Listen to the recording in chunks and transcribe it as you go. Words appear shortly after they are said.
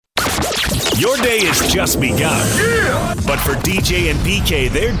Your day has just begun. Yeah! But for DJ and PK,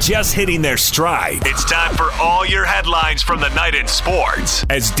 they're just hitting their stride. It's time for all your headlines from the night in sports.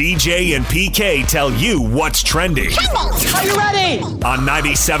 As DJ and PK tell you what's trending. Are you ready? On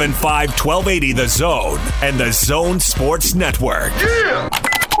 97.5 1280 The Zone and The Zone Sports Network. Yeah!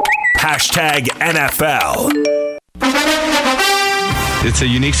 Hashtag NFL. It's a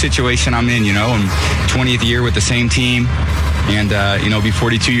unique situation I'm in, I'm 20th year with the same team and, be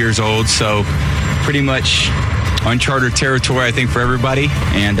 42 years old. So pretty much uncharted territory, I think, for everybody.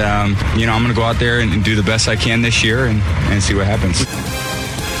 And, I'm going to go out there and do the best I can this year and see what happens.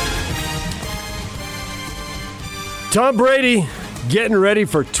 Tom Brady getting ready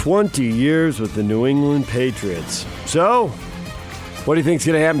for 20 years with the New England Patriots. So, what do you think's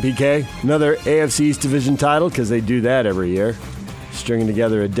going to happen, PK? Another AFC East Division title? Because they do that every year. Stringing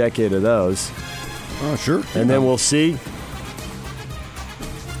together a decade of those. Oh, sure. And then we'll see.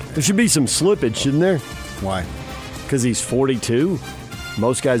 There should be some slippage, shouldn't there? Why? Because he's 42.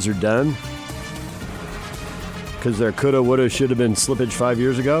 Most guys are done. Because there coulda, woulda, shoulda been slippage 5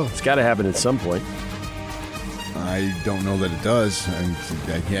 years ago. It's got to happen at some point. I don't know that it does. I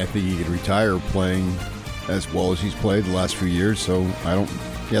think he could retire playing as well as he's played the last few years. So I don't.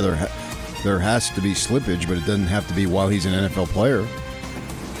 Yeah, there has to be slippage, but it doesn't have to be while he's an NFL player.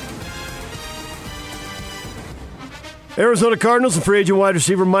 Arizona Cardinals and free agent wide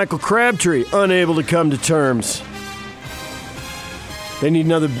receiver Michael Crabtree unable to come to terms. They need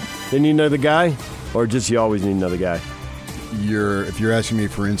another guy, or just you always need another guy? If you're asking me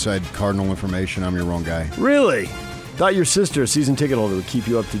for inside Cardinal information, I'm your wrong guy. Really? Thought your sister, a season ticket holder, would keep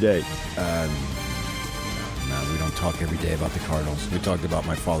you up to date. No, we don't talk every day about the Cardinals. We talked about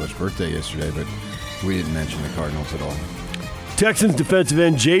my father's birthday yesterday, but we didn't mention the Cardinals at all. Texans defensive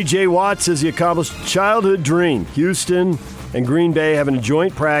end J.J. Watt says he accomplished a childhood dream. Houston and Green Bay having a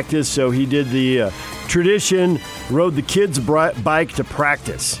joint practice, so he did the tradition, rode the kid's bike to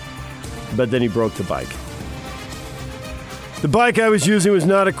practice. But then he broke the bike. The bike I was using was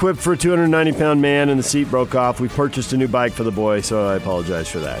not equipped for a 290-pound man, and the seat broke off. We purchased a new bike for the boy, so I apologize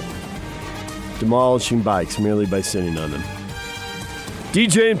for that. Demolishing bikes merely by sitting on them.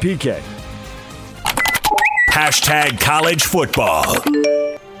 DJ and PK. Hashtag college football.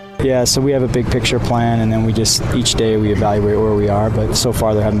 Yeah, so we have a big picture plan, and then we just, each day we evaluate where we are, but so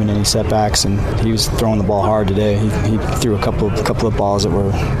far there haven't been any setbacks, and he was throwing the ball hard today. He threw a couple of balls that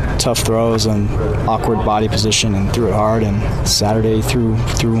were tough throws and awkward body position and threw it hard, and Saturday threw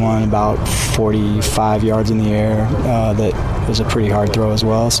one about 45 yards in the air that was a pretty hard throw as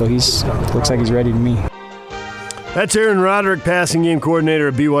well, so looks like he's ready to me. That's Aaron Roderick, passing game coordinator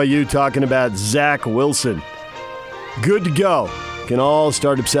at BYU, talking about Zach Wilson. Good to go. Can all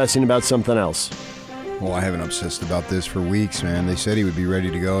start obsessing about something else. Well, I haven't obsessed about this for weeks, man. They said he would be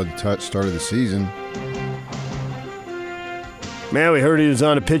ready to go at the start of the season. Man, we heard he was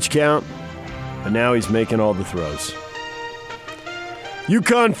on a pitch count, but now he's making all the throws.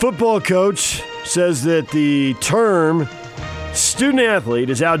 UConn football coach says that the term student-athlete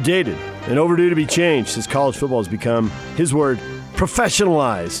is outdated and overdue to be changed as college football has become, his word,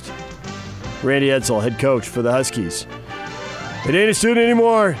 professionalized. Randy Edsall, head coach for the Huskies. It ain't a student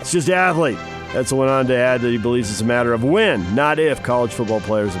anymore, it's just athlete. Edsall went on to add that he believes it's a matter of when, not if, college football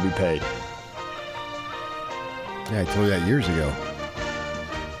players will be paid. Yeah, I told you that years ago.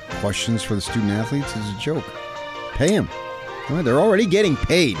 Questions for the student athletes is a joke. Pay them. Well, they're already getting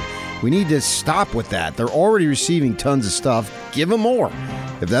paid. We need to stop with that. They're already receiving tons of stuff. Give them more.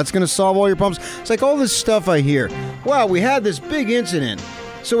 If that's going to solve all your problems. It's like all this stuff I hear. Wow, we had this big incident,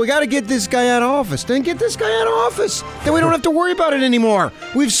 so we got to get this guy out of office. Then get this guy out of office. Then we don't have to worry about it anymore.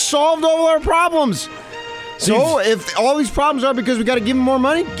 We've solved all our problems. So if all these problems are because we got to give him more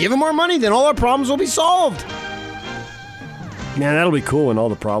money, give him more money, then all our problems will be solved. Man, that'll be cool when all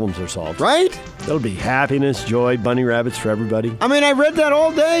the problems are solved. Right? That'll be happiness, joy, bunny rabbits for everybody. I mean, I read that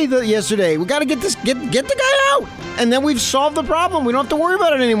all day yesterday. We got to get the guy out. And then we've solved the problem. We don't have to worry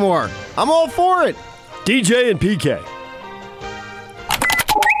about it anymore. I'm all for it. DJ and PK.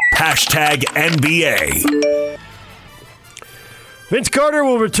 Hashtag NBA. Vince Carter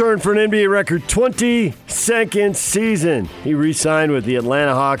will return for an NBA record 22nd season. He re-signed with the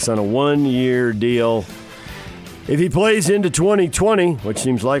Atlanta Hawks on a one-year deal. If he plays into 2020, which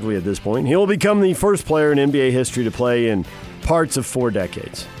seems likely at this point, he will become the first player in NBA history to play in parts of 4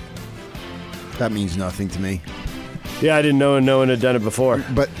 decades. That means nothing to me. Yeah, I didn't know no one had done it before.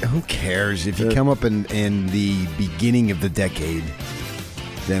 But who cares? If you come up in the beginning of the decade,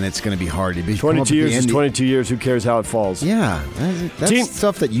 then it's going to be hard. 22 years is 22 years. Who cares how it falls? Yeah, that's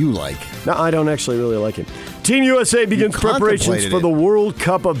stuff that you like. No, I don't actually really like it. Team USA begins preparations contemplated for it. the World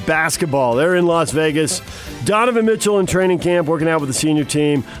Cup of Basketball. They're in Las Vegas. Donovan Mitchell in training camp, working out with the senior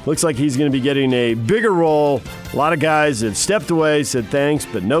team. Looks like he's going to be getting a bigger role. A lot of guys have stepped away, said thanks,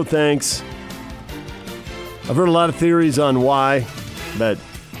 but no thanks. I've heard a lot of theories on why, but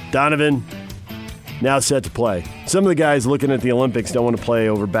Donovan now set to play. Some of the guys looking at the Olympics don't want to play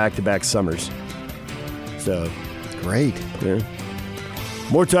over back-to-back summers. So, Great. yeah.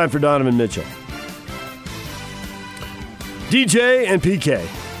 More time for Donovan Mitchell. DJ and PK.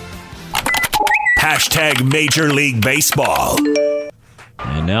 Hashtag Major League Baseball.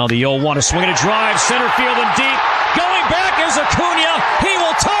 And now the 0-1, a swing and a drive, center field and deep. Going back is Acuna. He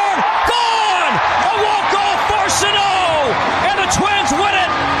will turn. Gone! A walk-off for Sano! And the Twins win it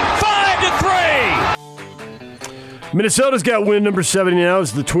 5-3. Minnesota's got win number 70 now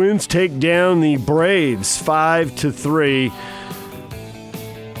as the Twins take down the Braves 5-3.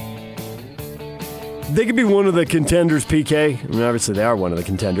 They could be one of the contenders, PK. I mean, obviously, they are one of the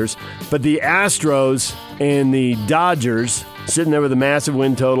contenders. But the Astros and the Dodgers sitting there with the massive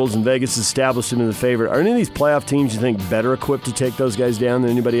win totals, and Vegas established them in the favorite. Are any of these playoff teams, you think, better equipped to take those guys down than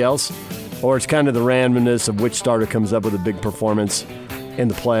anybody else? Or it's kind of the randomness of which starter comes up with a big performance in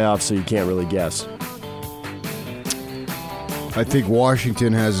the playoffs, so you can't really guess? I think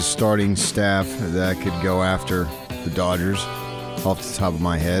Washington has a starting staff that could go after the Dodgers off the top of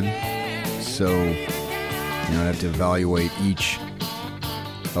my head. So, I'd have to evaluate each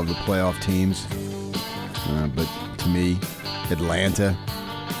of the playoff teams. But to me, Atlanta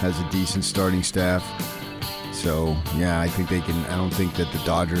has a decent starting staff. So, yeah, I think they can. I don't think that the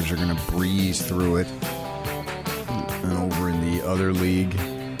Dodgers are going to breeze through it. And over in the other league,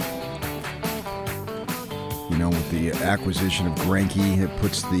 with the acquisition of Greinke, it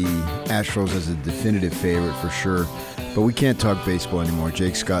puts the Astros as a definitive favorite for sure. But we can't talk baseball anymore.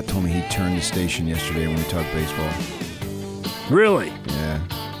 Jake Scott told me he turned the station yesterday when we talked baseball. Really? Yeah.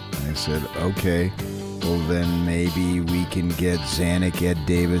 I said, okay. Well, then maybe we can get Zanuck, Ed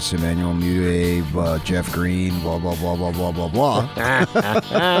Davis, Emmanuel Mudiay, Jeff Green, blah, blah, blah, blah, blah, blah, blah.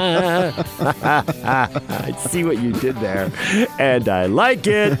 I see what you did there, and I like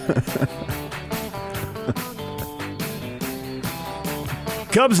it.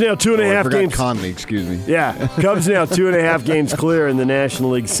 Cubs now 2.5 games. Conley, excuse me. Yeah, Cubs now 2.5 games clear in the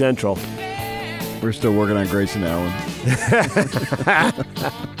National League Central. We're still working on Grayson Allen.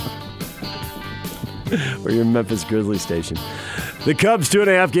 We're your Memphis Grizzlies station. The Cubs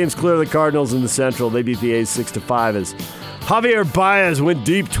 2.5 games clear of the Cardinals in the Central. They beat the A's 6-5 as Javier Baez went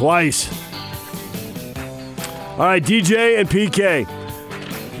deep twice. All right, DJ and PK.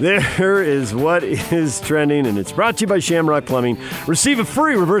 There is what is trending, and it's brought to you by Shamrock Plumbing. Receive a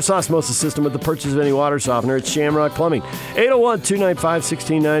free reverse osmosis system with the purchase of any water softener at Shamrock Plumbing.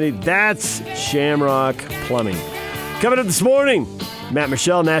 801-295-1690. That's Shamrock Plumbing. Coming up this morning, Matt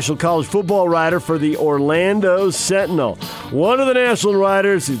Michelle, National College football writer for the Orlando Sentinel. One of the national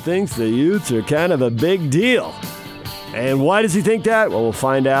writers who thinks the Utes are kind of a big deal. And why does he think that? Well, we'll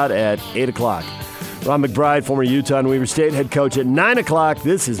find out at 8 o'clock. Ron McBride, former Utah and Weber State head coach, at 9 o'clock.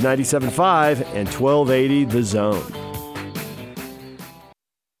 This is 97.5 and 1280 The Zone.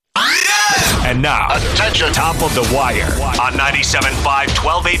 And now, attention, top of the wire on 97.5,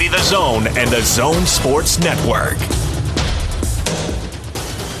 1280 The Zone and The Zone Sports Network.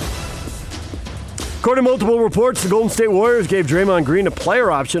 According to multiple reports, the Golden State Warriors gave Draymond Green a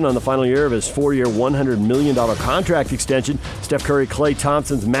player option on the final year of his 4-year, $100 million contract extension. Steph Curry, Klay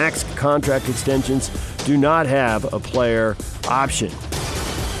Thompson's max contract extensions do not have a player option.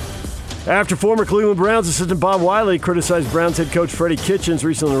 After former Cleveland Browns assistant Bob Wiley criticized Browns head coach Freddie Kitchens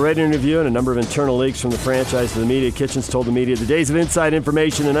recently in a radio interview and a number of internal leaks from the franchise to the media, Kitchens told the media the days of inside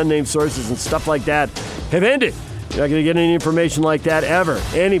information and unnamed sources and stuff like that have ended. You're not going to get any information like that ever.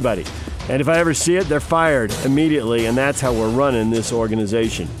 Anybody. And if I ever see it, they're fired immediately, and that's how we're running this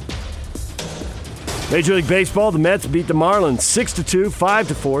organization. Major League Baseball, the Mets beat the Marlins 6-2,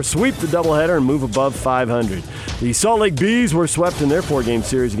 5-4, sweep the doubleheader, and move above 500. The Salt Lake Bees were swept in their 4-game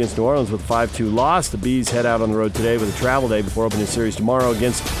series against New Orleans with a 5-2 loss. The Bees head out on the road today with a travel day before opening a series tomorrow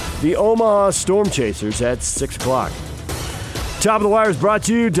against the Omaha Storm Chasers at 6 o'clock. Top of the Wire is brought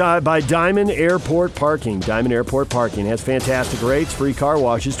to you by Diamond Airport Parking. Diamond Airport Parking has fantastic rates, free car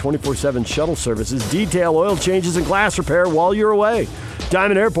washes, 24/7 shuttle services, detail oil changes, and glass repair while you're away.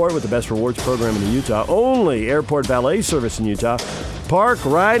 Diamond Airport with the best rewards program in Utah. Only airport valet service in Utah. Park,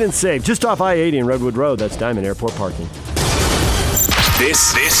 ride, and save. Just off I-80 and Redwood Road. That's Diamond Airport Parking.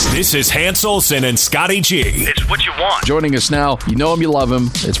 This is Hanselson and Scotty G. It's what you want. Joining us now, you know him, you love him.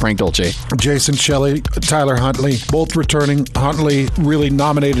 It's Frank Dolce. Jason Shelley, Tyler Huntley, both returning. Huntley really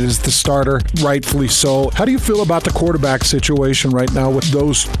nominated as the starter, rightfully so. How do you feel about the quarterback situation right now with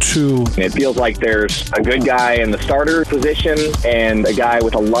those two? It feels like there's a good guy in the starter position and a guy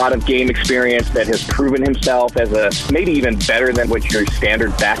with a lot of game experience that has proven himself as a maybe even better than what your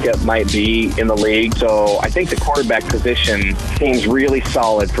standard backup might be in the league. So I think the quarterback position seems really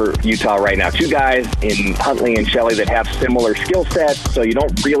solid for Utah right now. Two guys in Huntley and Shelley that have similar skill sets, so you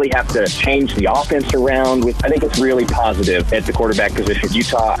don't really have to change the offense around. I think it's really positive at the quarterback position.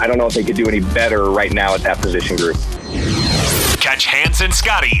 Utah, I don't know if they could do any better right now at that position group. Catch Hans and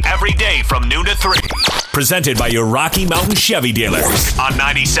Scotty every day from noon to 3. Presented by your Rocky Mountain Chevy dealers on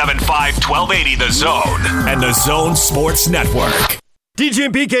 97.5 1280 The Zone and The Zone Sports Network. DJ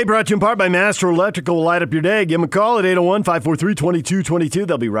and PK brought to you in part by Master Electrical. Will light up your day. Give them a call at 801-543-2222.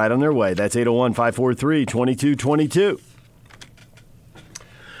 They'll be right on their way. That's 801-543-2222.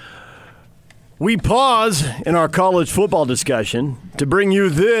 We pause in our college football discussion to bring you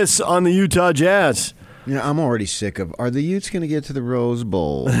this on the Utah Jazz. You know, I'm already sick of, are the Utes going to get to the Rose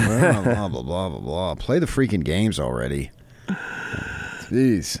Bowl? Blah, blah, blah, blah, blah, blah. Play the freaking games already.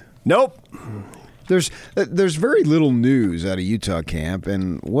 Jeez. Nope. There's very little news out of Utah camp,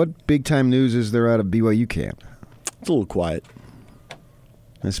 and what big-time news is there out of BYU camp? It's a little quiet.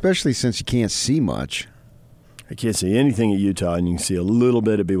 Especially since you can't see much. I can't see anything at Utah, and you can see a little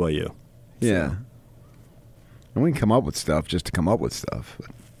bit at BYU. Yeah. And we can come up with stuff just to come up with stuff.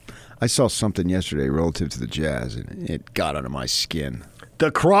 I saw something yesterday relative to the Jazz, and it got under my skin.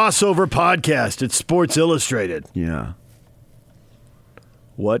 The Crossover Podcast at Sports Illustrated. Yeah.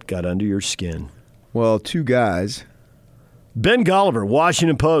 What got under your skin? Well, two guys. Ben Golliver,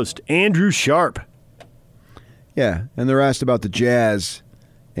 Washington Post. Andrew Sharp. Yeah, and they're asked about the Jazz,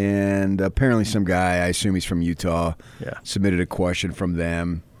 and apparently some guy, I assume he's from Utah, submitted a question from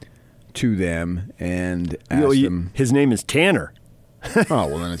them to them and asked them. His name is Tanner. Oh,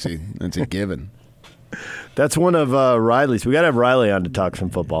 well, then it's a given. That's one of Riley's. We got to have Riley on to talk some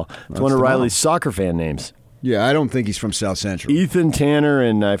football. It's one of Riley's soccer fan names. Yeah, I don't think he's from South Central. Ethan Tanner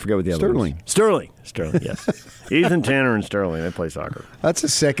and I forget what the other one is. Sterling, yes. Ethan Tanner and Sterling, they play soccer. That's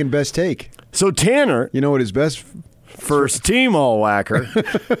his second best take. So Tanner, you know what his best first team all-whacker.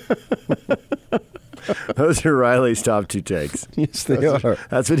 Those are Riley's top two takes. Yes, they are.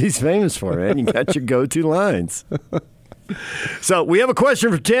 That's what he's famous for, man. You got your go-to lines. So we have a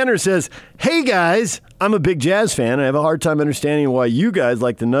question from Tanner. It says, hey, guys, I'm a big Jazz fan. I have a hard time understanding why you guys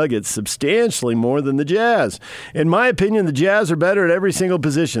like the Nuggets substantially more than the Jazz. In my opinion, the Jazz are better at every single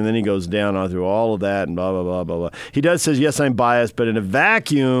position. Then he goes down on through all of that and blah, blah, blah, blah, blah. He says, yes, I'm biased, but in a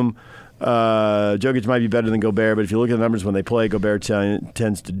vacuum, Jokic might be better than Gobert, but if you look at the numbers when they play, Gobert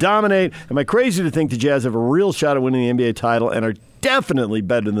tends to dominate. Am I crazy to think the Jazz have a real shot at winning the NBA title and are definitely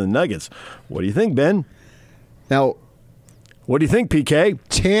better than the Nuggets? What do you think, Ben? Now, what do you think, PK?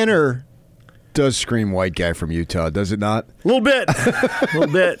 Tanner does scream white guy from Utah, does it not? A little bit. A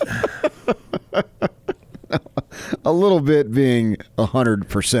little bit. A little bit being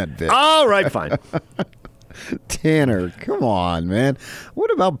 100% bit. All right, fine. Tanner, come on, man.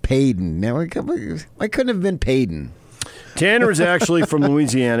 What about Payton? Now, I couldn't have been Payton. Tanner is actually from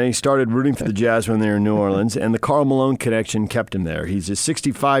Louisiana. He started rooting for the Jazz when they were in New Orleans, and the Karl Malone connection kept him there. He's a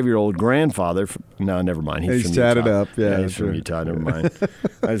 65-year-old grandfather. No, never mind. He's from tatted Utah. up. Yeah, he's from Utah. Never mind.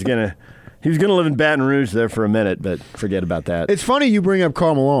 He was gonna live in Baton Rouge there for a minute, but forget about that. It's funny you bring up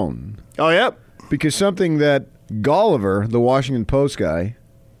Karl Malone. Oh, yep. Because something that Golliver, the Washington Post guy,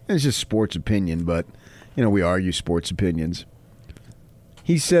 and it's just sports opinion, but we argue sports opinions.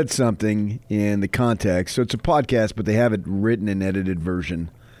 He said something in the context, so it's a podcast, but they have it written and edited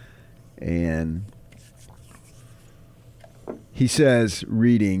version. And he says,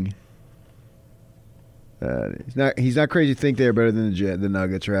 reading, he's not crazy to think they're better than the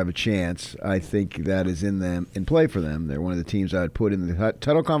Nuggets or have a chance. I think that is in play for them. They're one of the teams I would put in the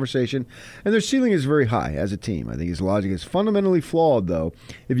title conversation, and their ceiling is very high as a team. I think his logic is fundamentally flawed, though.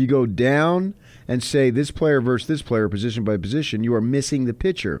 If you go down and say this player versus this player, position by position, you are missing the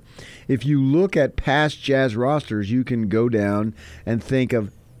picture. If you look at past Jazz rosters, you can go down and think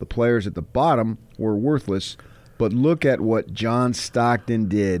of the players at the bottom were worthless, but look at what John Stockton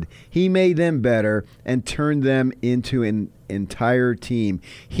did. He made them better and turned them into an entire team.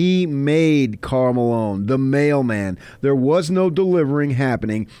 He made Karl Malone the mailman. There was no delivering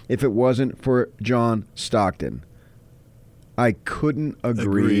happening if it wasn't for John Stockton. I couldn't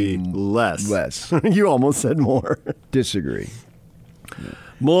agree less. You almost said more. Disagree.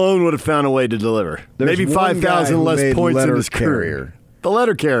 Malone would have found a way to deliver. Maybe 5,000 less points in his career. The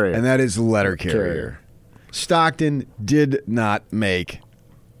letter carrier. And that is the letter carrier. Stockton did not make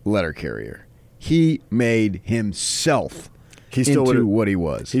letter carrier. He made himself into what he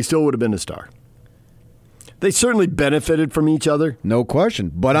was. He still would have been a star. They certainly benefited from each other. No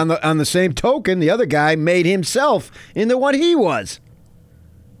question. But on the same token, the other guy made himself into what he was.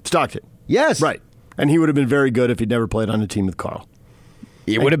 Stockton. Yes. Right. And he would have been very good if he'd never played on a team with Carl.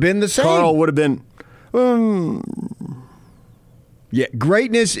 It would have been the same. Carl would have been... Yeah,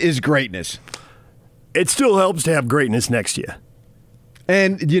 greatness is greatness. It still helps to have greatness next to you.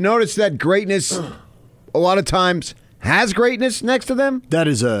 And you notice that greatness, a lot of times, has greatness next to them? That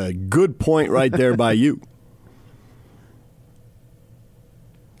is a good point right there by you.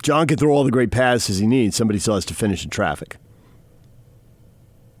 John can throw all the great passes he needs. Somebody still has to finish in traffic.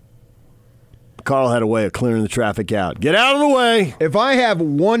 Carl had a way of clearing the traffic out. Get out of the way. If I have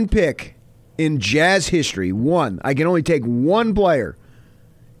one pick in Jazz history, I can only take one player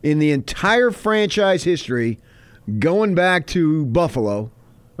in the entire franchise history going back to Buffalo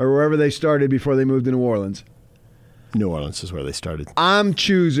or wherever they started before they moved to New Orleans. New Orleans is where they started. I'm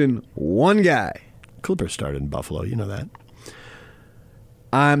choosing one guy. Clippers started in Buffalo. You know that.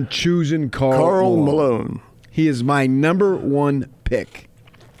 I'm choosing Karl Malone. He is my number one pick.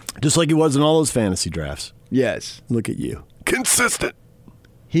 Just like he was in all those fantasy drafts. Yes. Look at you. Consistent.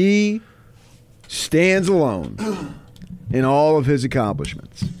 He stands alone in all of his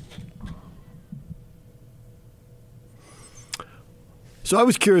accomplishments. So I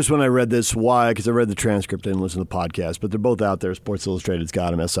was curious when I read this, why, because I read the transcript, didn't listen to the podcast, but they're both out there. Sports Illustrated's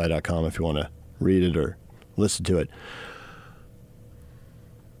got them, SI.com if you want to read it or listen to it.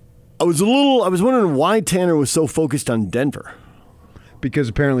 I was wondering why Tanner was so focused on Denver. Because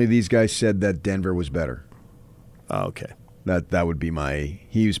apparently these guys said that Denver was better. Oh, okay. That would be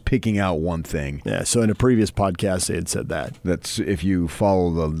he was picking out one thing. Yeah, so in a previous podcast they had said that. That's if you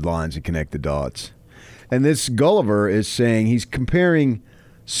follow the lines and connect the dots. And this Gulliver is saying he's comparing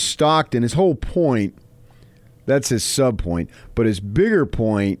Stockton. His whole point, that's his sub-point, but his bigger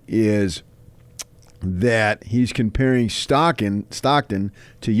point is that he's comparing Stockton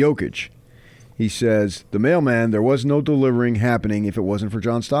to Jokic. He says, the mailman, there was no delivering happening if it wasn't for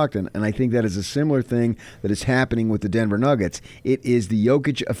John Stockton. And I think that is a similar thing that is happening with the Denver Nuggets. It is the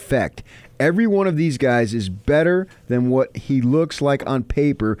Jokic effect. Every one of these guys is better than what he looks like on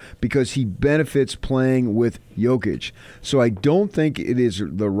paper because he benefits playing with Jokic. So I don't think it is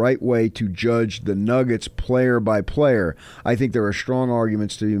the right way to judge the Nuggets player by player. I think there are strong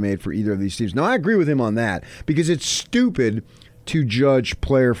arguments to be made for either of these teams. Now, I agree with him on that because it's stupid to judge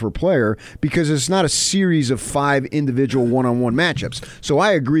player for player because it's not a series of 5 individual one-on-one matchups. So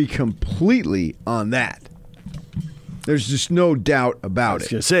I agree completely on that. There's just no doubt about it. I was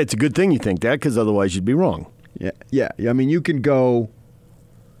going to say, it's a good thing you think that because otherwise you'd be wrong. Yeah. I mean, you can go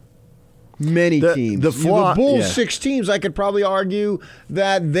many teams. The Bulls, 6 teams, I could probably argue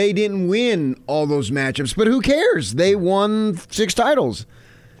that they didn't win all those matchups, but who cares? They won 6 titles.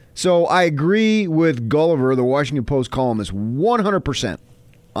 So I agree with Gulliver, the Washington Post columnist, 100%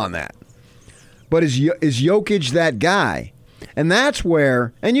 on that. But is Jokic that guy? And that's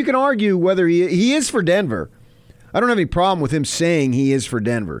where, and you can argue whether he is for Denver. I don't have any problem with him saying he is for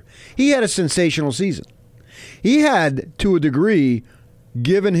Denver. He had a sensational season. He had, to a degree,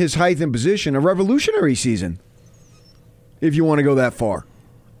 given his height and position, a revolutionary season, if you want to go that far.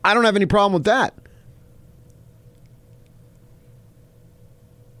 I don't have any problem with that.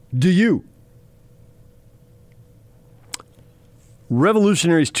 Do you?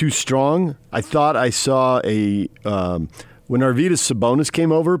 Revolutionary is too strong. I thought I saw when Arvydas Sabonis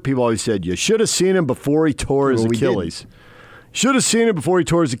came over, people always said, you should have seen him before he tore his Achilles. Should have seen him before he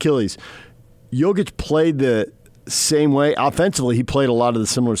tore his Achilles. Jokic played the same way. Offensively, he played a lot of the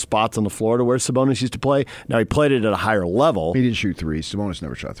similar spots on the floor to where Sabonis used to play. Now, he played it at a higher level. He didn't shoot threes. Sabonis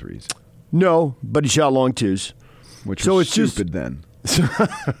never shot threes. No, but he shot long twos. Which was stupid then.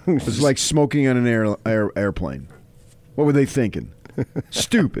 It was like smoking on an airplane. What were they thinking?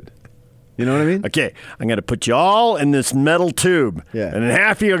 Stupid. You know what I mean? Okay, I'm going to put you all in this metal tube. Yeah. And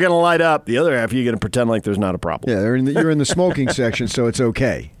half of you are going to light up. The other half of you are going to pretend like there's not a problem. Yeah, you're in the smoking section, so it's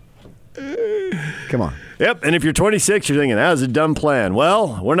okay. Come on. Yep, and if you're 26, you're thinking, that was a dumb plan.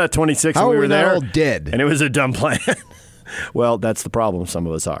 Well, we're not 26 How when we are were there. How are we all dead? And it was a dumb plan. Well, that's the problem. Some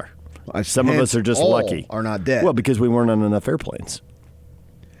of us are. Some of us are just lucky. Are not dead. Well, because we weren't on enough airplanes.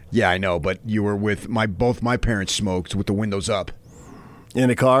 Yeah, I know, but you were with both my parents smoked with the windows up. In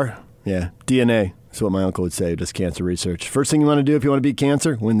a car? Yeah. DNA. That's what my uncle would say, who does cancer research. First thing you want to do if you want to beat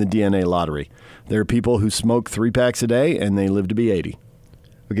cancer, win the DNA lottery. There are people who smoke 3 packs a day, and they live to be 80.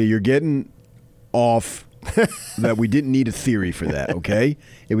 Okay, you're getting off that we didn't need a theory for that, okay?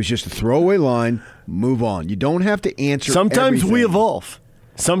 It was just a throwaway line, move on. You don't have to answer Sometimes everything. we evolve.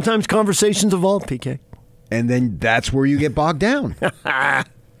 Sometimes conversations evolve, PK. And then that's where you get bogged down.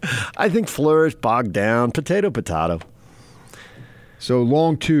 I think flourish, bogged down, potato. So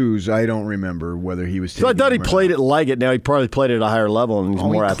long twos, I don't remember whether he was taking So I thought he them or played not. it like it. Now he probably played it at a higher level and he's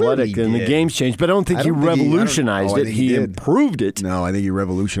more he clearly athletic and the did. game's changed. But I don't think I he don't think he- I don't- revolutionized oh, I it. think He he did. improved it. No, I think he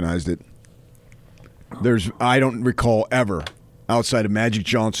revolutionized it. I don't recall ever, outside of Magic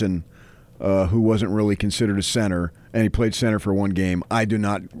Johnson, who wasn't really considered a center, and he played center for one game, I do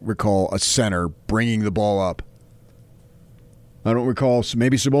not recall a center bringing the ball up. I don't recall.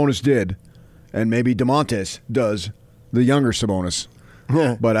 Maybe Sabonis did, and maybe DeMontis does, the younger Sabonis.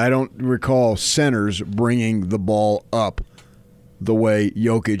 But I don't recall centers bringing the ball up the way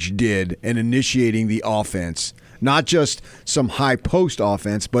Jokic did and initiating the offense. Not just some high post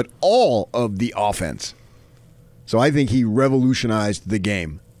offense, but all of the offense. So I think he revolutionized the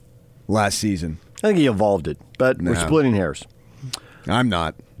game last season. I think he evolved it, but we're No. splitting hairs. I'm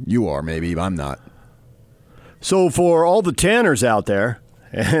not. You are, maybe. I'm not. So for all the Tanners out there,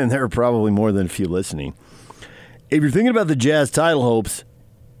 and there are probably more than a few listening, if you're thinking about the Jazz title hopes,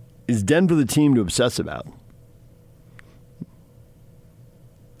 is Denver the team to obsess about?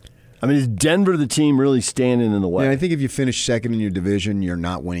 I mean, is Denver the team really standing in the way? Yeah, I think if you finish second in your division, you're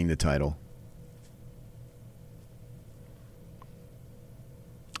not winning the title.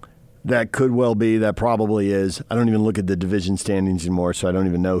 That could well be. That probably is. I don't even look at the division standings anymore, so I don't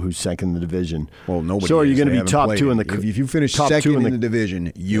even know who's second in the division. Well, nobody. So are you is. going to They be haven't top played two in it. the? If you finish top second two in the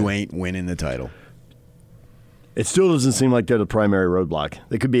division, you ain't winning the title. It still doesn't seem like they're the primary roadblock.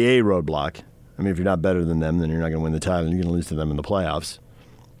 They could be a roadblock. I mean, if you're not better than them, then you're not going to win the title. You're going to lose to them in the playoffs.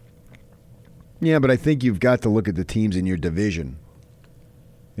 Yeah, but I think you've got to look at the teams in your division.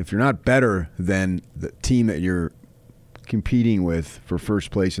 If you're not better than the team that you're competing with for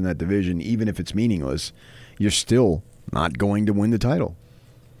first place in that division, even if it's meaningless, you're still not going to win the title.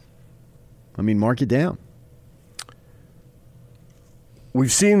 I mean, mark it down.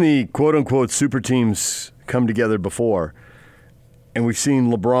 We've seen the quote-unquote super teams come together before, and we've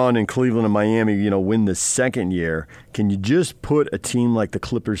seen LeBron in Cleveland and Miami, win the second year. Can you just put a team like the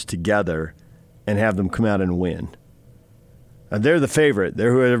Clippers together and have them come out and win? They're the favorite.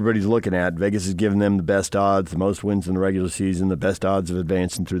 They're who everybody's looking at. Vegas has given them the best odds, the most wins in the regular season, the best odds of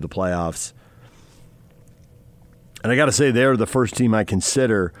advancing through the playoffs. And I got to say, they're the first team I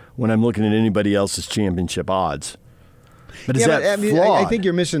consider when I'm looking at anybody else's championship odds. But is that flawed? I think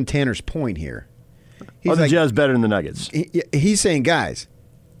you're missing Tanner's point here. Are the Jazz better than the Nuggets? He's saying, guys,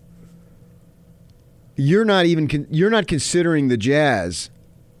 you're not considering the Jazz.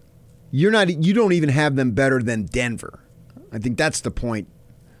 You don't even have them better than Denver. I think that's the point.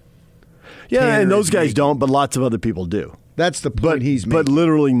 Yeah, Tanner and those is guys making. don't, but lots of other people do. That's the point he's making. But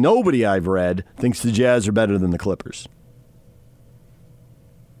literally nobody I've read thinks the Jazz are better than the Clippers.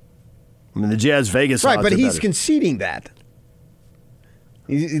 I mean, the Jazz Vegas right, odds but are he's better. conceding that.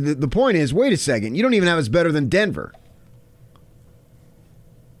 The point is, wait a second, you don't even have us better than Denver.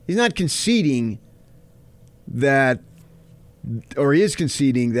 He's not conceding that, or he is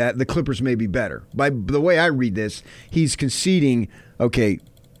conceding that the Clippers may be better. By the way I read this, he's conceding, okay,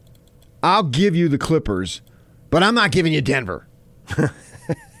 I'll give you the Clippers, but I'm not giving you Denver.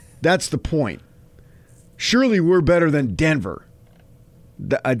 That's the point. Surely we're better than Denver.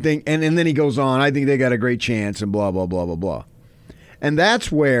 I think, and then he goes on, I think they got a great chance and blah, blah, blah, blah, blah. And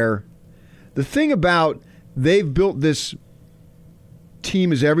that's where the thing about they've built this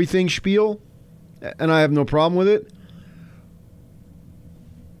team is everything spiel, and I have no problem with it.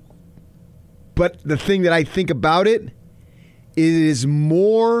 But the thing that I think about it is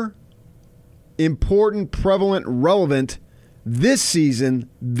more important, prevalent, relevant this season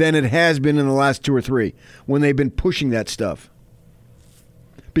than it has been in the last 2 or 3 when they've been pushing that stuff.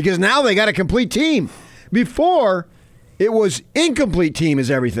 Because now they got a complete team. Before, it was incomplete team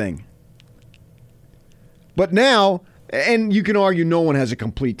is everything. But now, and you can argue no one has a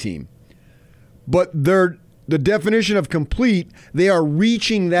complete team, but the definition of complete, they are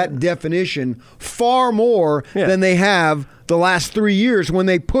reaching that definition far more than they have the last 3 years when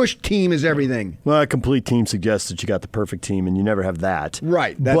they pushed team is everything. Well, a complete team suggests that you got the perfect team, and you never have that.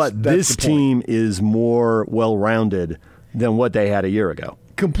 Right. But this team is more well-rounded than what they had a year ago.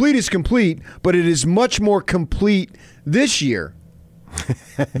 Complete is complete, but it is much more complete this year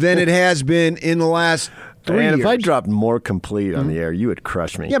than it has been in the last 3 years. And if I dropped more complete on the air, you would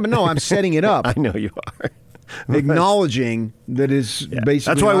crush me. Yeah, but no, I'm setting it up. I know you are. acknowledging that is basically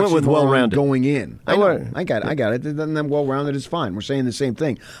that's why I went with well-rounded going in. I got it. And then well-rounded is fine. We're saying the same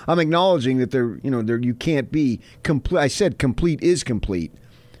thing. I'm acknowledging that you can't be complete. I said complete is complete.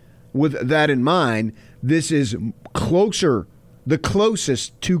 With that in mind, this is the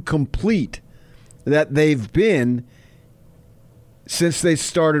closest to complete that they've been since they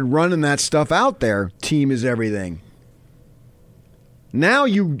started running that stuff out there. Team is everything. Now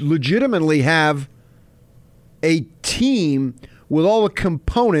you legitimately have a team with all the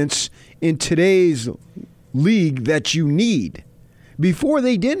components in today's league that you need. Before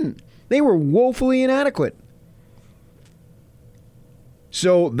they didn't. They were woefully inadequate.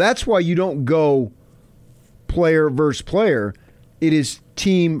 So that's why you don't go player versus player. It is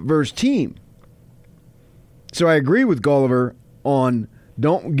team versus team. So I agree with Gulliver on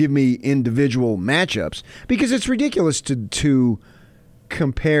don't give me individual matchups because it's ridiculous to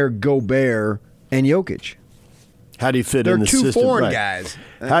compare Gobert and Jokic. How do you fit in the system? They're two foreign guys.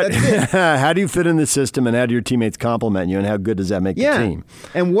 How do you fit in the system, and how do your teammates complement you, and how good does that make the team?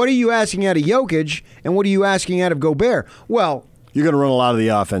 And what are you asking out of Jokic, and what are you asking out of Gobert? Well, you're going to run a lot of the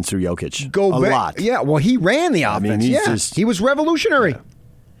offense through Jokic. Gobert, a lot. Yeah, well, he ran the offense. He was revolutionary. Yeah.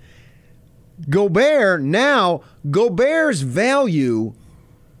 Gobert's value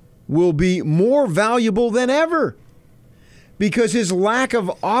will be more valuable than ever because his lack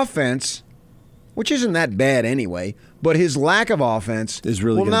of offense, which isn't that bad anyway, but his lack of offense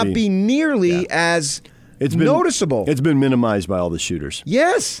will not be nearly as noticeable. It's been minimized by all the shooters.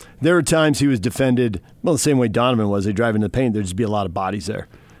 Yes. There were times he was defended, the same way Donovan was. They drive into the paint, there'd just be a lot of bodies there.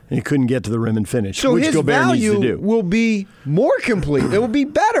 And he couldn't get to the rim and finish, so which his Gobert needs to do. value will be more complete. It will be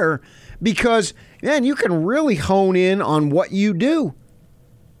better because, man, you can really hone in on what you do.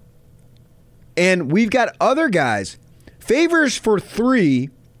 And we've got other guys. Favors for three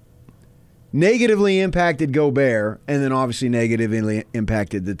negatively impacted Gobert and then obviously negatively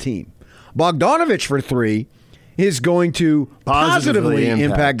impacted the team. Bogdanovich for three is going to positively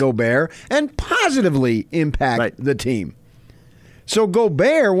impact Gobert and positively impact the team. So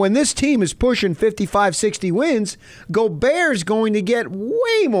Gobert, when this team is pushing 55, 60 wins, Gobert's going to get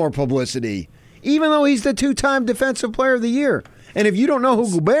way more publicity, even though he's the two-time Defensive Player of the Year. And if you don't know who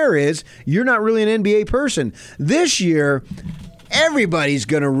Gobert is, you're not really an NBA person. This year, everybody's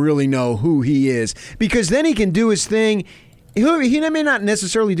going to really know who he is because then he can do his thing. He may not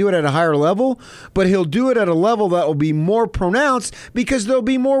necessarily do it at a higher level, but he'll do it at a level that will be more pronounced because there'll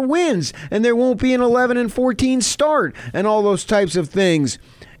be more wins and there won't be an 11-14 start and all those types of things.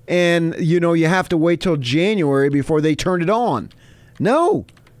 And, you have to wait till January before they turn it on. No,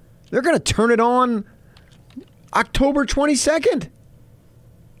 they're going to turn it on October 22nd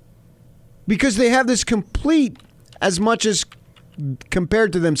because they have this complete, as much as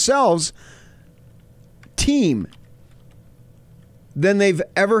compared to themselves, team than they've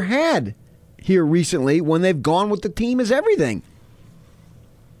ever had here recently when they've gone with the team is everything.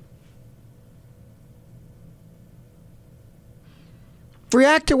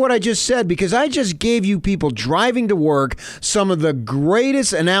 React to what I just said because I just gave you people driving to work some of the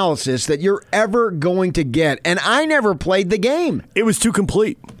greatest analysis that you're ever going to get, and I never played the game. It was too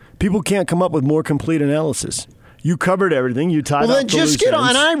complete. People can't come up with more complete analysis. You covered everything. You tied up the loose ends. Well, then just get on.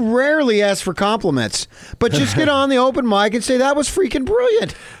 And I rarely ask for compliments, but just get on the open mic and say that was freaking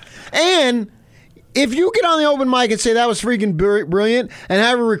brilliant. And if you get on the open mic and say that was freaking brilliant and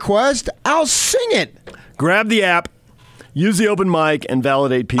have a request, I'll sing it. Grab the app, use the open mic, and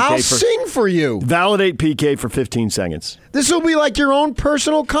validate PK. I'll sing for you. Validate PK for 15 seconds. This will be like your own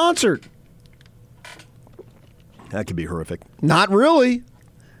personal concert. That could be horrific. Not really.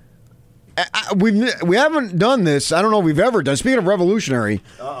 We haven't done this. I don't know if we've ever done. Speaking of revolutionary,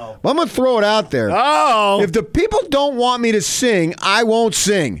 I'm going to throw it out there. If the people don't want me to sing, I won't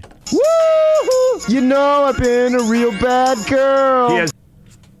sing. Woo-hoo! I've been a real bad girl.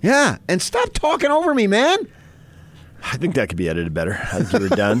 Yeah, and stop talking over me, man. I think that could be edited better. I think you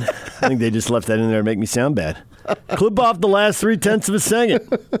were done. I think they just left that in there to make me sound bad. Clip off the last 0.3 of a second.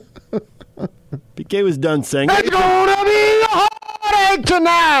 PK was done singing. It's gonna be a heartache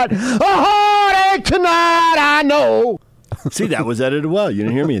tonight. A heartache tonight, I know. See, that was edited well. You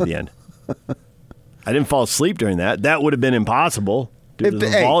didn't hear me at the end. I didn't fall asleep during that. That would have been impossible due to the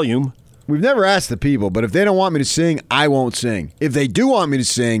volume. We've never asked the people, but if they don't want me to sing, I won't sing. If they do want me to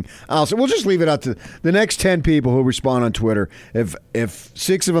sing, I'll sing. We'll just leave it up to the next 10 people who respond on Twitter. If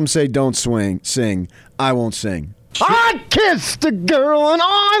 6 of them say don't sing, I won't sing. I kissed a girl and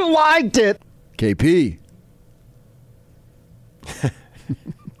I liked it. KP.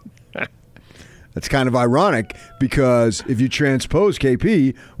 That's kind of ironic because if you transpose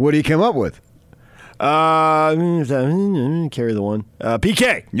KP, what do you come up with? Carry the one.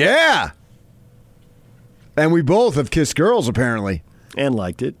 PK. Yeah. And we both have kissed girls, apparently. And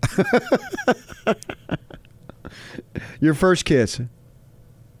liked it. Your first kiss.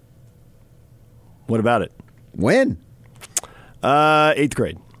 What about it? When? 8th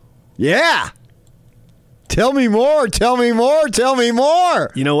grade. Yeah. Tell me more. Tell me more. Tell me more.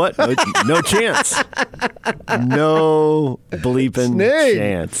 You know what? No chance. No bleeping Snake.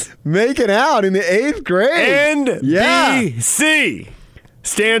 chance. Making out in the 8th grade. NBC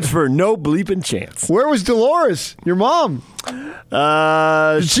stands for no bleeping chance. Where was Dolores, your mom?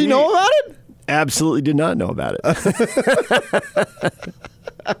 Did she know about it? Absolutely did not know about it.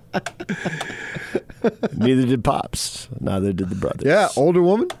 Neither did Pops. Neither did the brothers. Yeah, older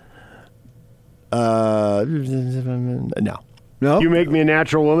woman? No. No? You make me a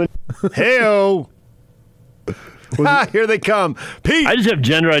natural woman? Hey-o. Here they come. Pete. I just have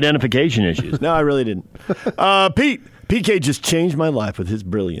gender identification issues. No, I really didn't. Pete. PK just changed my life with his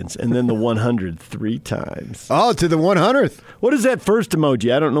brilliance, and then the 100 3 times. Oh, to the 100th. What is that first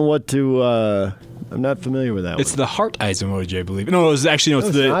emoji? I don't know what to... I'm not familiar with that It's one. the heart eyes emoji, I believe. No, it's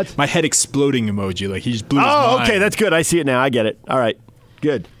the my head exploding emoji. Like he just blew his mind. Okay, that's good. I see it now. I get it. All right,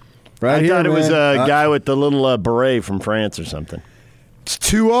 good. Right I thought it was a man. guy with the little beret from France or something. It's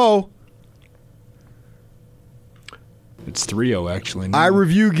 2-0. It's 3-0, actually. No. I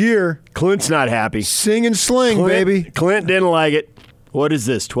review gear. Clint's not happy. Sing and sling, Clint, baby. Clint didn't like it. What is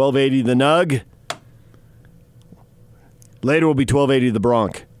this, 1280 the Nug? Later will be 1280 the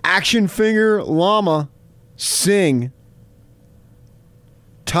Bronc. Action Finger Llama. Sing.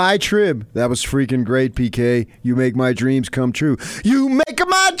 Ty Tribb. That was freaking great, PK. You make my dreams come true. You make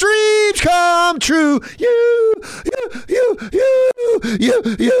my dreams come true. You.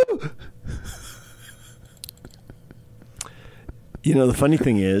 You know, the funny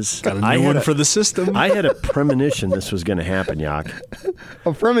thing is, Got a new one for the system. I had a premonition this was going to happen, Yak.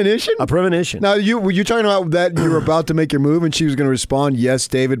 A premonition? A premonition. Now, were you talking about that you were about to make your move and she was going to respond, yes,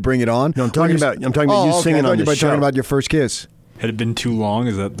 David, bring it on? No, I'm talking about you singing on the show. Talking about your first kiss. Had it been too long?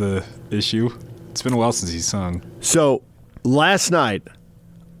 Is that the issue? It's been a while since he sung. So, last night,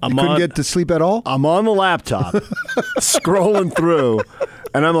 You couldn't get to sleep at all? I'm on the laptop, scrolling through,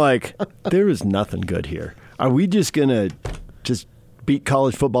 and I'm like, there is nothing good here. Are we just going to just beat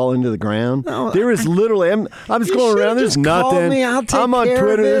college football into the ground? No, there is literally, I'm scrolling around, there's nothing. I'm on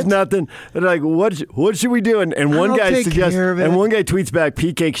Twitter, there's nothing. And like, what should we do? And one guy suggests, and one guy tweets back,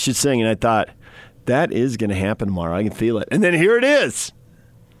 PK should sing. And I thought, that is going to happen tomorrow. I can feel it. And then here it is.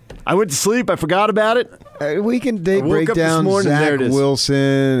 I went to sleep. I forgot about it. We can break down Zach Wilson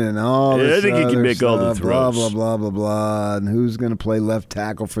and all this I think he can make all the stuff, blah, throws. blah, blah, blah, blah, and who's going to play left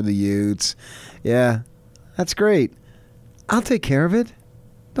tackle for the Utes. Yeah, that's great. I'll take care of it.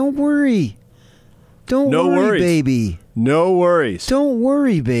 Don't worry. Don't worry, baby. No worries. Don't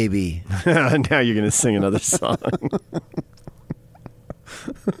worry, baby. Now you're going to sing another song.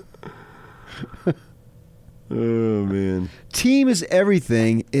 Oh, man. Team is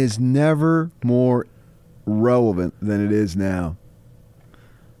everything is never more relevant than it is now.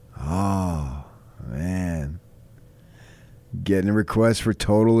 Oh, man. Getting a request for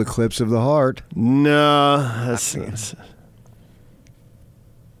total eclipse of the heart. No, that's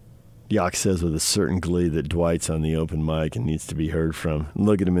Yak says with a certain glee that Dwight's on the open mic and needs to be heard from.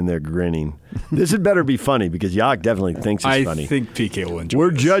 Look at him in there grinning. This had better be funny because Yak definitely thinks it's funny. I think PK will enjoy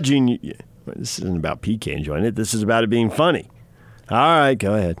We're this. judging. This isn't about PK enjoying it. This is about it being funny. All right,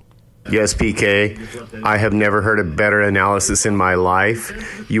 go ahead. Yes, PK, I have never heard a better analysis in my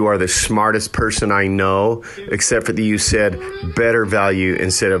life. You are the smartest person I know, except for that you said better value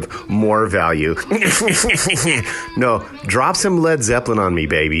instead of more value. No, drop some Led Zeppelin on me,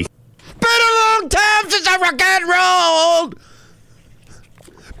 baby. Been a long time since I rock and rolled.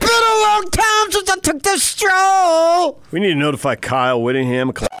 Been a long time since I took this stroll. We need to notify Kyle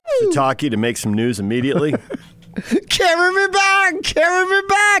Whittingham, Sataki, to make some news immediately. Carry me back, carry me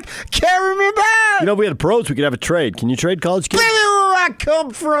back, carry me back. You know, if we had pros, we could have a trade. Can you trade college kids? Baby, where I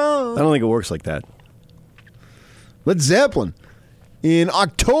come from. I don't think it works like that. Led Zeppelin. In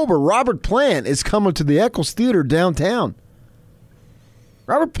October, Robert Plant is coming to the Eccles Theater downtown.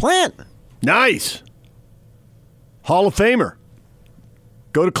 Robert Plant. Nice. Hall of Famer.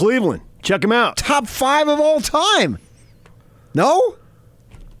 Go to Cleveland. Check him out. Top 5 of all time. No?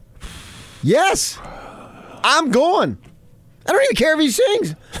 Yes. I'm going. I don't even care if he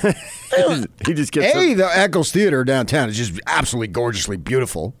sings. He just gets the Eccles Theater downtown is just absolutely gorgeously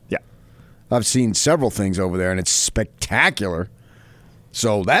beautiful. Yeah. I've seen several things over there, and it's spectacular.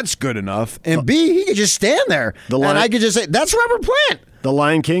 So that's good enough. And B, he could just stand there. And I could just say, that's Robert Plant. The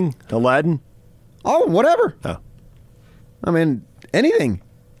Lion King, Aladdin. Oh, whatever. Oh. I mean, anything.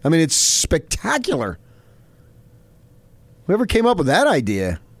 I mean, it's spectacular. Whoever came up with that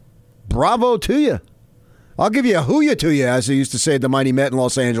idea, bravo to you. I'll give you a hoo-ya to you, as they used to say at the Mighty Met in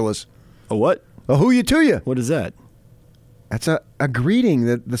Los Angeles. A what? A hoo-ya to you. What is that? That's a greeting,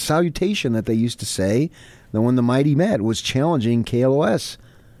 the salutation that they used to say when the Mighty Met was challenging KLOS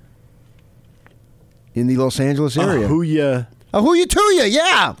in the Los Angeles area. A hoo-ya. A hoo-ya to you,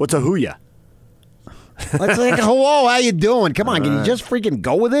 yeah. What's a hoo-ya? It's like, hello, how you doing? Come on, can you just freaking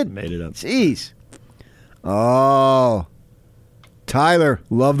go with it? Made it up. Jeez. Oh. Tyler,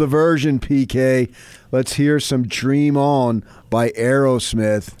 love the version, PK. Let's hear some Dream On by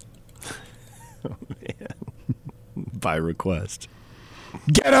Aerosmith. Oh, man. By request.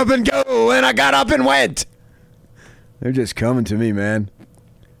 Get up and go, and I got up and went. They're just coming to me, man.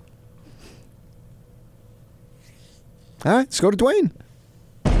 All right, let's go to Dwayne.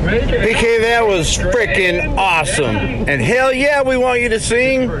 PK, that was freaking awesome. And hell yeah, we want you to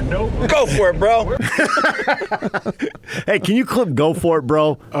sing. Go for it, bro. Hey, can you clip Go For It,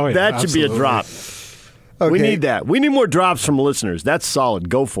 bro? Oh, yeah, that should be a absolutely. drop. Okay. We need that. We need more drops from listeners. That's solid.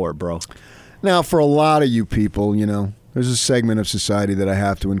 Go for it, bro. Now, for a lot of you people, there's a segment of society that I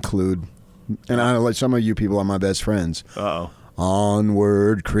have to include. And I like some of you people are my best friends. Uh-oh.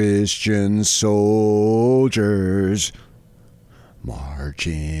 Onward, Christian soldiers,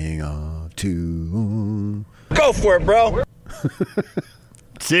 marching up to... Go for it, bro.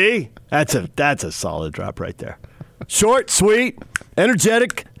 See? That's a solid drop right there. Short, sweet,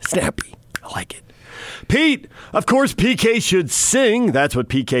 energetic, snappy. I like it. Pete, of course PK should sing. That's what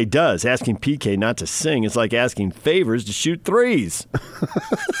PK does. Asking PK not to sing is like asking favors to shoot threes.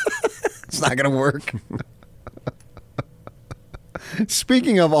 It's not going to work.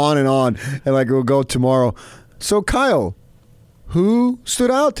 Speaking of on, and we'll go tomorrow. So, Kyle, who stood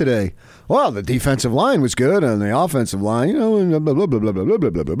out today? Well, the defensive line was good, and the offensive line, blah, blah, blah, blah, blah, blah, blah,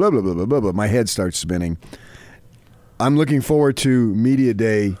 blah, blah, blah, blah, blah, blah. My head starts spinning. I'm looking forward to Media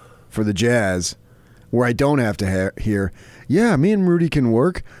Day for the Jazz, where I don't have to hear, yeah, me and Rudy can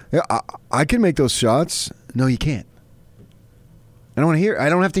work. Yeah, I can make those shots. No, you can't. I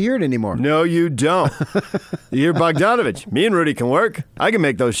don't have to hear it anymore. No, you don't. You hear Bogdanovich. Me and Rudy can work. I can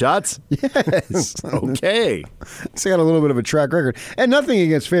make those shots. Yes. Okay. He's got a little bit of a track record. And nothing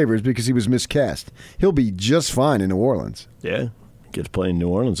against Favors because he was miscast. He'll be just fine in New Orleans. Yeah. Gets played in New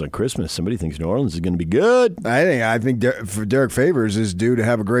Orleans on Christmas. Somebody thinks New Orleans is going to be good. I think for Derek Favors is due to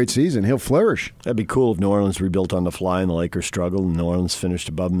have a great season. He'll flourish. That'd be cool if New Orleans rebuilt on the fly and the Lakers struggled and New Orleans finished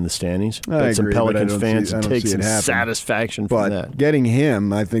above them in the standings. I some agree, Pelicans but fans I don't take see some it happen. satisfaction from that. But getting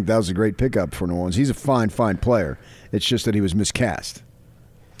him, I think that was a great pickup for New Orleans. He's a fine player. It's just that he was miscast.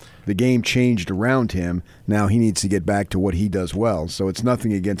 The game changed around him. Now he needs to get back to what he does well. So it's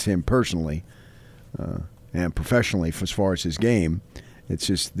nothing against him personally and professionally as far as his game. It's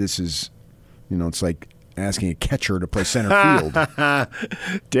just it's like asking a catcher to play center field.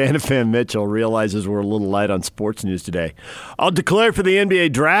 Danifan Mitchell realizes we're a little light on sports news today. I'll declare for the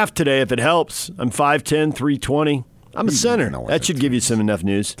NBA draft today if it helps. I'm 5'10", 320. I'm a center. That should give you some enough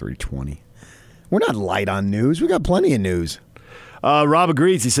news. 320. We're not light on news. We got plenty of news. Rob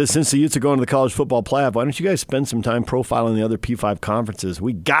agrees. He says, since the Utes are going to the college football playoff, why don't you guys spend some time profiling the other P5 conferences?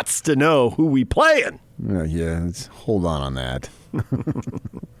 We gots to know who we playing. Yeah, let's hold on that. You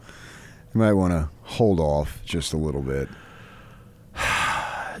might want to hold off just a little bit.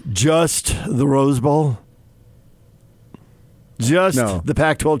 Just the Rose Bowl? Just the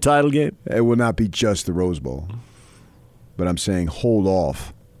Pac-12 title game? It will not be just the Rose Bowl. But I'm saying hold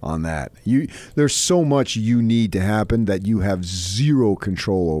off on that. There's so much you need to happen that you have zero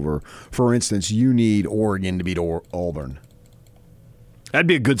control over. For instance, you need Oregon to beat Auburn. That'd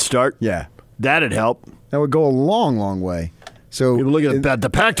be a good start. Yeah. That'd help. That would go a long, long way. So people look at the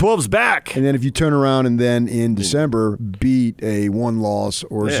Pac-12's back. And then if you turn around and then in December beat a 1-loss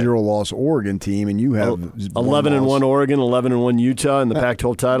or 0-loss Oregon team, and you have 11-1 Oregon, 11-1 Utah in the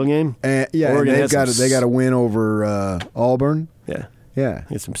Pac-12 title game. Oregon they got to win over Auburn. Yeah,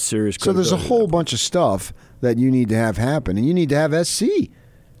 it's some serious. So there's a whole bunch of stuff that you need to have happen, and you need to have SC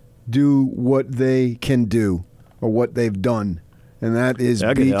do what they can do or what they've done, and that is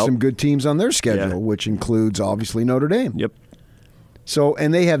beat some good teams on their schedule, which includes obviously Notre Dame. Yep. So,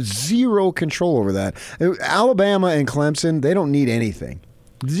 and they have zero control over that. Alabama and Clemson, they don't need anything.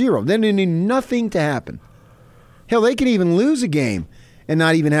 Zero. They need nothing to happen. Hell, they can even lose a game and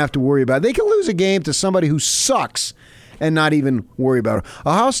not even have to worry about it. They can lose a game to somebody who sucks and not even worry about it.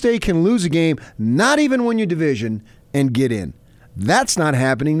 Ohio State can lose a game, not even win your division, and get in. That's not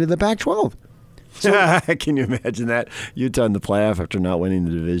happening to the Pac-12. So, can you imagine that? Utah in the playoff after not winning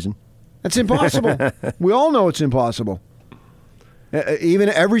the division? That's impossible. We all know it's impossible. Even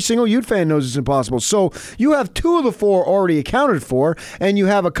every single Ute fan knows it's impossible. So you have 2 of the 4 already accounted for, and you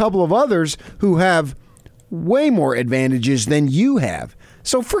have a couple of others who have way more advantages than you have.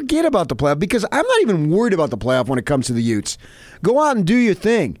 So forget about the playoff, because I'm not even worried about the playoff when it comes to the Utes. Go out and do your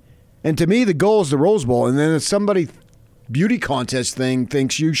thing. And to me, the goal is the Rose Bowl. And then if somebody beauty contest thing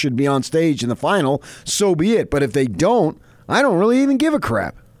thinks you should be on stage in the final, so be it. But if they don't, I don't really even give a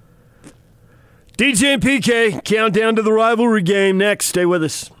crap. DJ and PK, countdown to the rivalry game next. Stay with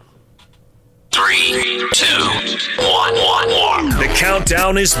us. 3, 2, 1. The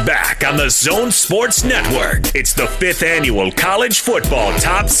countdown is back on the Zone Sports Network. It's the 5th annual College Football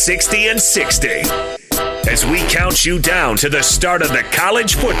Top 60 and 60. As we count you down to the start of the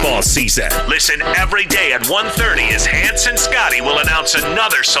college football season. Listen every day at 1:30 as Hans and Scotty will announce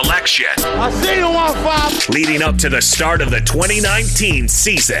another selection. I see you on 5. Leading up to the start of the 2019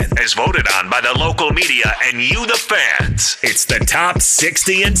 season, as voted on by the local media and you, the fans. It's the Top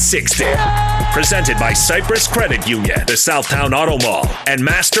 60 and 60. Presented by Cypress Credit Union, the Southtown Auto Mall, and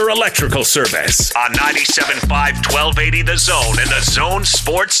Master Electrical Service on 97.5 1280 The Zone and the Zone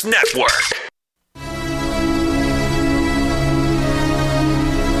Sports Network.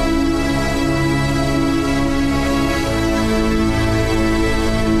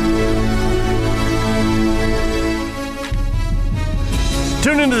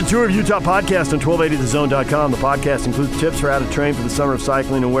 Tune into the Tour of Utah podcast on 1280thezone.com. The podcast includes tips for how to train for the summer of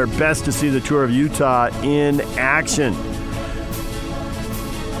cycling and where best to see the Tour of Utah in action.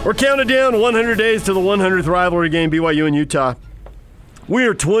 We're counting down 100 days to the 100th rivalry game, BYU and Utah. We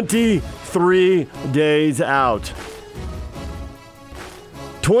are 23 days out.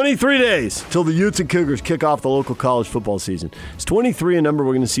 23 days till the Utes and Cougars kick off the local college football season. Is 23 a number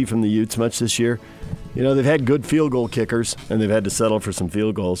we're going to see from the Utes much this year? You know, they've had good field goal kickers, and they've had to settle for some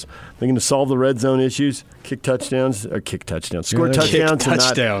field goals. They're going to solve the red zone issues, score touchdowns, kick touchdowns,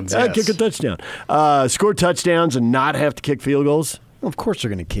 yes. Kick a touchdown. Score touchdowns and not have to kick field goals. Well, of course they're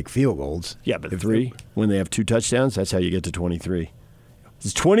going to kick field goals. Yeah, but 3, when they have 2 touchdowns, that's how you get to 23.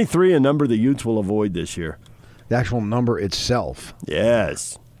 Is 23 a number the Utes will avoid this year? The actual number itself.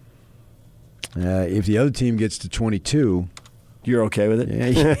 Yes. If the other team gets to 22... You're okay with it?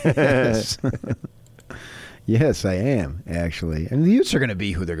 Yes. Yes, I am, actually. And the Utes are going to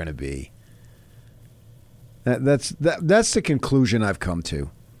be who they're going to be. That's the conclusion I've come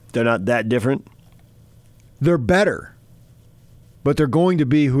to. They're not that different? They're better, but they're going to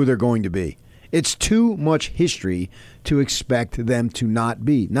be who they're going to be. It's too much history to expect them to not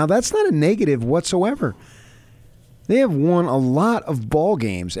be. Now, that's not a negative whatsoever. They have won a lot of ball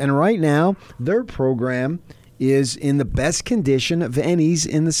games, and right now, their program is in the best condition of any's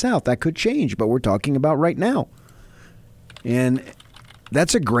in the South. That could change, but we're talking about right now. And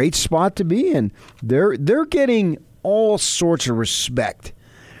that's a great spot to be in. They're getting all sorts of respect.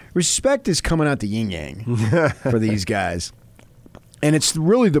 Respect is coming out the yin-yang for these guys. And it's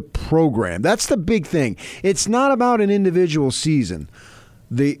really the program. That's the big thing. It's not about an individual season.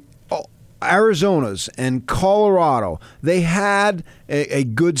 The Arizona's and Colorado, they had a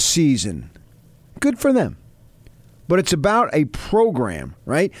good season. Good for them. But it's about a program,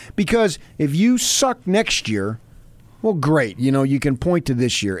 right? Because if you suck next year, well, great. You know, you can point to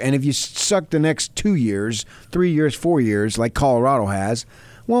this year. And if you suck the next 2 years, 3 years, 4 years, like Colorado has,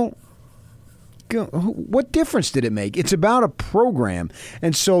 well, what difference did it make? It's about a program.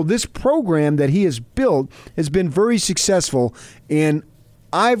 And so this program that he has built has been very successful, and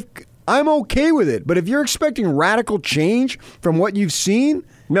I'm okay with it. But if you're expecting radical change from what you've seen...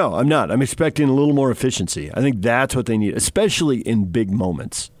 No, I'm not. I'm expecting a little more efficiency. I think that's what they need, especially in big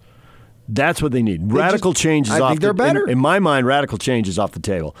moments. That's what they need. Radical change is off the table. I think they're better. In my mind, radical change is off the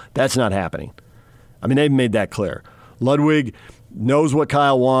table. That's not happening. I mean, they've made that clear. Ludwig knows what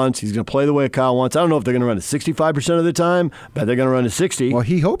Kyle wants. He's going to play the way Kyle wants. I don't know if they're going to run it 65% of the time, but they're going to run it 60. Well,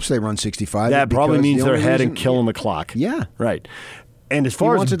 he hopes they run 65. That probably means they're ahead and killing the clock. Yeah. Right. And as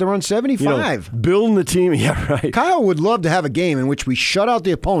far he wants it to run 75. Building the team, yeah, right. Kyle would love to have a game in which we shut out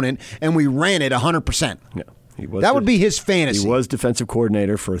the opponent and we ran it 100%. Yeah, that would be his fantasy. He was defensive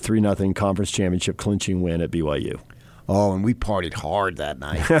coordinator for a 3-0 conference championship clinching win at BYU. Oh, and we partied hard that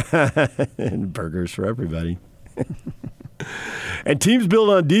night. And burgers for everybody. And teams built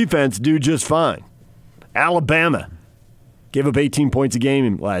on defense do just fine. Alabama gave up 18 points a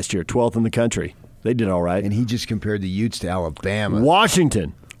game last year, 12th in the country. They did all right. And he just compared the Utes to Alabama.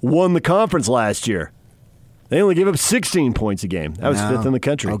 Washington won the conference last year. They only gave up 16 points a game. That was fifth in the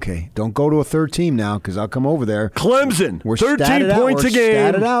country. Okay, don't go to a third team now because I'll come over there. Clemson, We're 13 points a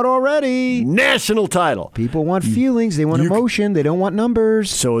game. We're statted out already. National title. People want feelings. They want emotion. They don't want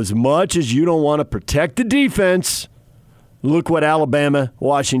numbers. So as much as you don't want to protect the defense, look what Alabama,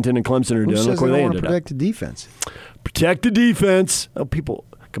 Washington, and Clemson are doing. Who says look where they they want to ended protect the defense? Protect the defense. Oh, people,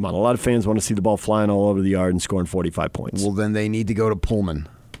 come on. A lot of fans want to see the ball flying all over the yard and scoring 45 points. Well, then they need to go to Pullman.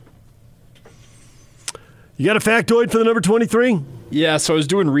 You got a factoid for the number 23? Yeah, so I was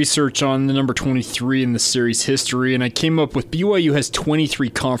doing research on the number 23 in the series history, and I came up with BYU has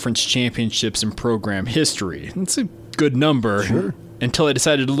 23 conference championships in program history. It's a good number. Sure. Until I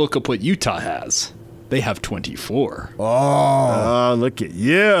decided to look up what Utah has. They have 24. Oh, look at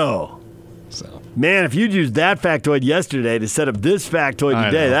you. So, man, if you'd used that factoid yesterday to set up this factoid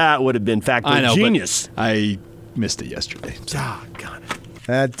today, that would have been factoid genius. I missed it yesterday. Oh, God.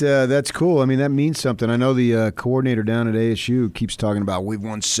 That's cool. I mean, that means something. I know the coordinator down at ASU keeps talking about we've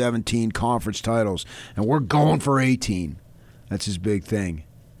won 17 conference titles, and we're going for 18. That's his big thing.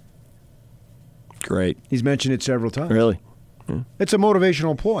 Great. He's mentioned it several times. Really? Yeah. It's a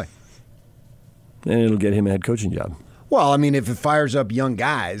motivational ploy. And it'll get him a head coaching job. Well, I mean, if it fires up young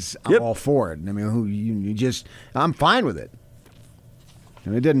guys, I'm all for it. I mean, I'm fine with it.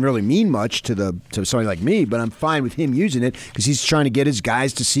 And it doesn't really mean much to somebody like me, but I'm fine with him using it because he's trying to get his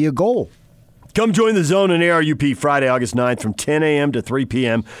guys to see a goal. Come join the Zone in ARUP Friday, August 9th from 10 a.m. to 3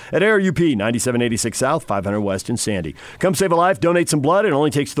 p.m. at ARUP 9786 South, 500 West in Sandy. Come save a life, donate some blood. It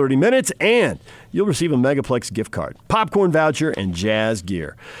only takes 30 minutes, and you'll receive a Megaplex gift card, popcorn voucher, and jazz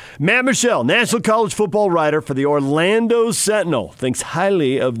gear. Matt Michelle, National College Football writer for the Orlando Sentinel, thinks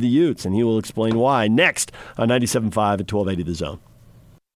highly of the Utes, and he will explain why next on 97.5 at 1280 The Zone.